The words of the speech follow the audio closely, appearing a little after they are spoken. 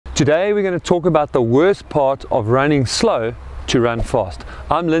Today we're going to talk about the worst part of running slow to run fast.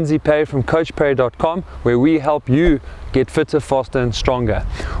 I'm Lindsey Parry from coachparry.com, where we help you get fitter, faster and stronger.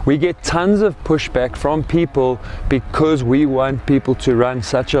 We get tons of pushback from people because we want people to run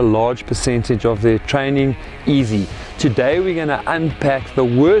such a large percentage of their training easy. Today we're going to unpack the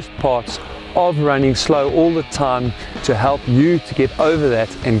worst parts of running slow all the time to help you to get over that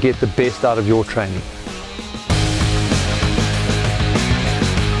and get the best out of your training.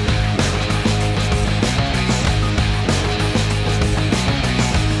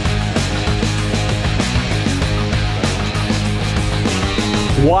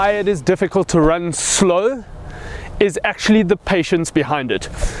 Why it is difficult to run slow is actually the patience behind it.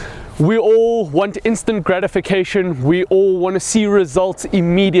 We all want instant gratification. We all want to see results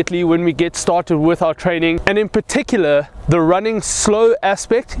immediately when we get started with our training. And in particular, the running slow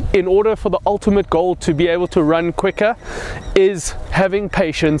aspect, in order for the ultimate goal to be able to run quicker, is having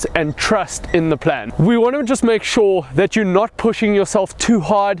patience and trust in the plan. We want to just make sure that you're not pushing yourself too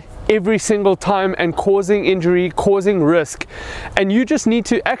hard every single time and causing injury, causing risk. And you just need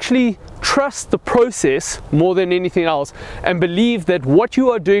to actually trust the process more than anything else and believe that what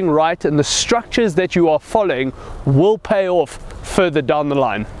you are doing right and the structures that you are following will pay off further down the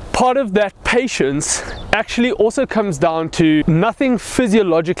line. Part of that patience actually also comes down to nothing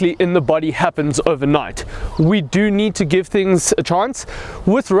physiologically in the body happens overnight. We do need to give things a chance.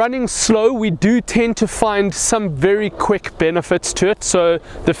 With running slow, we do tend to find some very quick benefits to it. So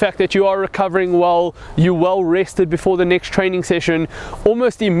the fact that you are recovering well, you're well rested before the next training session,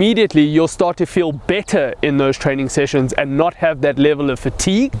 almost immediately you'll start to feel better in those training sessions and not have that level of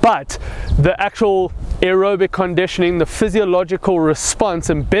fatigue. But the actual aerobic conditioning, the physiological response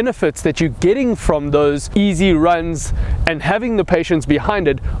and benefits that you're getting from those easy runs and having the patience behind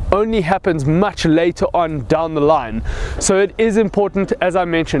it only happens much later on down the line. So it is important, as I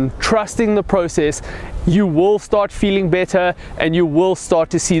mentioned, trusting the process. You will start feeling better and you will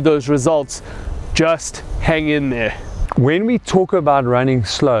start to see those results. Just hang in there. When we talk about running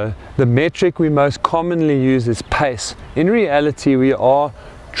slow, the metric we most commonly use is pace. In reality, we are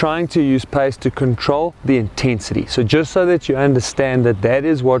trying to use pace to control the intensity. So just so that you understand that that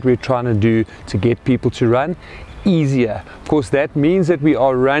is what we're trying to do to get people to run easier. Of course, that means that we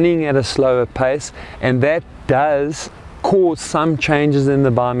are running at a slower pace, and that does cause some changes in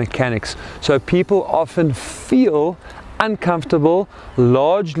the biomechanics. So people often feel uncomfortable,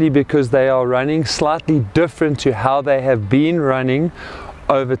 largely because they are running slightly different to how they have been running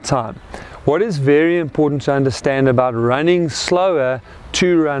over time. What is very important to understand about running slower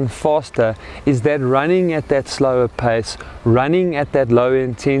to run faster is that running at that slower pace, running at that lower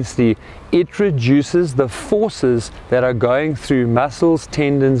intensity, it reduces the forces that are going through muscles,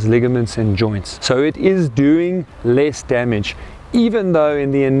 tendons, ligaments and joints. So it is doing less damage. Even though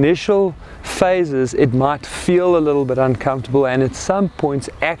in the initial phases it might feel a little bit uncomfortable, and at some points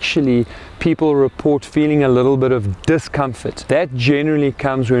actually people report feeling a little bit of discomfort. That generally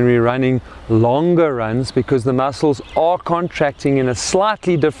comes when we're running longer runs because the muscles are contracting in a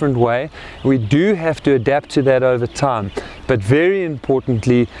slightly different way. We do have to adapt to that over time. But very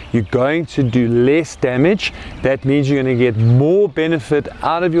importantly, you're going to do less damage. That means you're going to get more benefit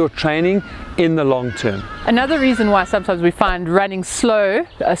out of your training in the long term. Another reason why sometimes we find running slow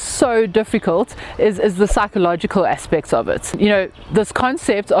so difficult is the psychological aspects of it. You know, this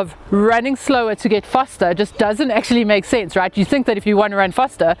concept of running slower to get faster just doesn't actually make sense, right? You think that if you want to run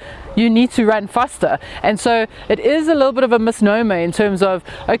faster, you need to run faster. And so it is a little bit of a misnomer in terms of,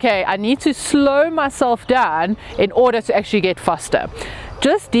 okay, I need to slow myself down in order to actually get faster.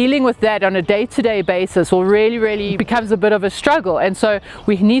 Just dealing with that on a day-to-day basis will really becomes a bit of a struggle. And so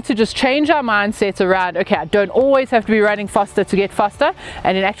we need to just change our mindsets around, okay, I don't always have to be running faster to get faster,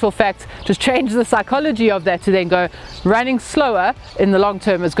 and in actual fact just change the psychology of that to then go, running slower in the long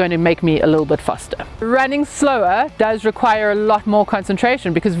term is going to make me a little bit faster. Running slower does require a lot more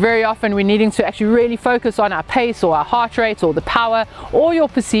concentration because very often we're needing to actually really focus on our pace or our heart rate or the power or your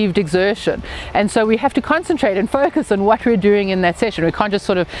perceived exertion. And so we have to concentrate and focus on what we're doing in that session. We can't just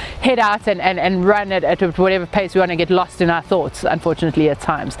sort of head out and run at whatever pace we want and get lost in our thoughts, unfortunately, at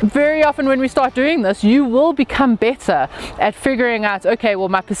times. Very often when we start doing this, you will become better at figuring out, okay, well,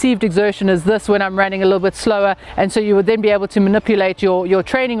 my perceived exertion is this when I'm running a little bit slower, and so you would then be able to manipulate your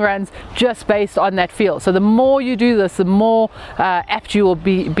training runs just based on that feel. So the more you do this, the more apt you will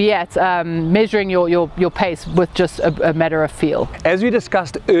be at measuring your pace with just a matter of feel. As we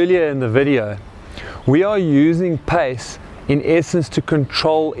discussed earlier in the video, we are using pace in essence to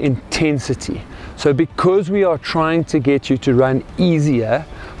control intensity. So because we are trying to get you to run easier,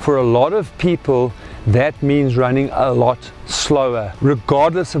 for a lot of people that means running a lot slower.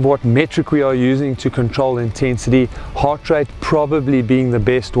 Regardless of what metric we are using to control intensity, heart rate probably being the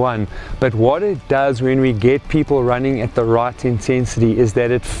best one, but what it does when we get people running at the right intensity is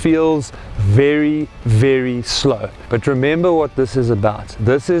that it feels very, very slow. But remember what this is about.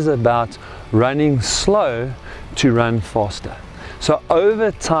 This is about running slow to run faster. So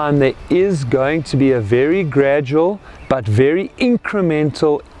over time there is going to be a very gradual but very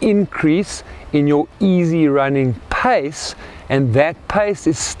incremental increase in your easy running pace, and that pace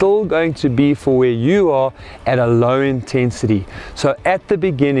is still going to be for where you are at a low intensity. So at the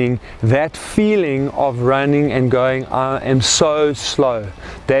beginning, that feeling of running and going, I am so slow,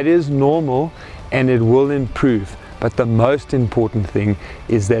 that is normal and it will improve. But the most important thing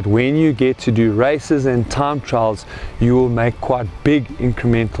is that when you get to do races and time trials, you will make quite big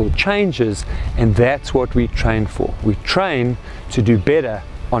incremental changes, and that's what we train for. We train to do better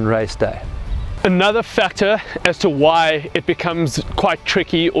on race day. Another factor as to why it becomes quite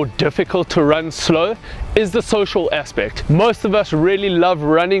tricky or difficult to run slow is the social aspect. Most of us really love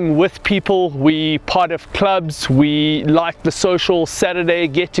running with people. We part of clubs, we like the social Saturday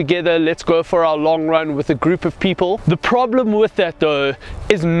get together, let's go for our long run with a group of people. The problem with that though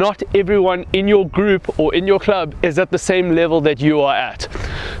is not everyone in your group or in your club is at the same level that you are at.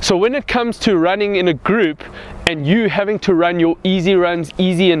 So when it comes to running in a group and you having to run your easy runs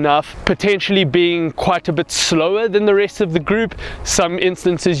easy enough, potentially being quite a bit slower than the rest of the group, some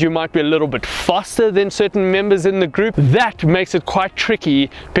instances you might be a little bit faster than certain members in the group, that makes it quite tricky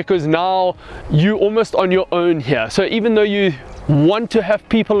because now you're almost on your own here. So even though you want to have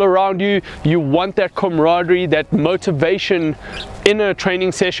people around you, you want that camaraderie, that motivation in a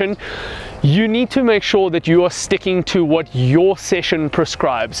training session, you need to make sure that you are sticking to what your session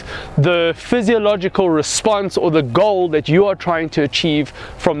prescribes, the physiological response or the goal that you are trying to achieve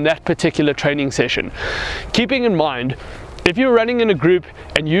from that particular training session. Keeping in mind, if you're running in a group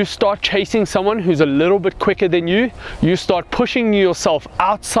and you start chasing someone who's a little bit quicker than you, you start pushing yourself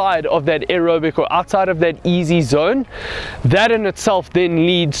outside of that aerobic or outside of that easy zone, that in itself then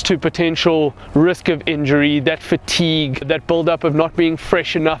leads to potential risk of injury, that fatigue, that buildup of not being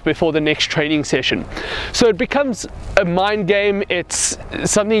fresh enough before the next training session. So it becomes a mind game. It's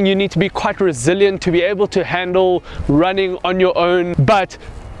something you need to be quite resilient to be able to handle running on your own. But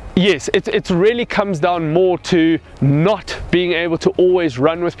yes, it really comes down more to not being able to always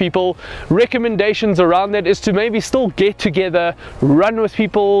run with people. Recommendations around that is to maybe still get together, run with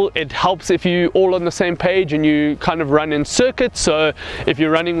people. It helps if you all on the same page and you kind of run in circuits. So if you're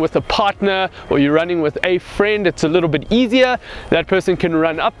running with a partner or you're running with a friend, it's a little bit easier. That person can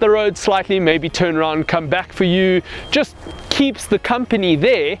run up the road slightly, maybe turn around, come back for you. Just keeps the company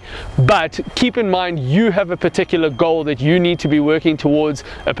there, but keep in mind you have a particular goal that you need to be working towards,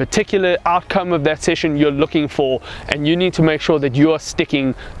 a particular outcome of that session you're looking for, and you need to make sure that you are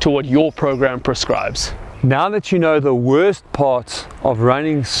sticking to what your program prescribes. Now that you know the worst parts of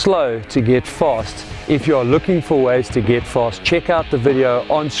running slow to get fast, if you are looking for ways to get fast, check out the video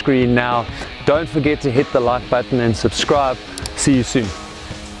on screen now. Don't forget to hit the like button and subscribe. See you soon.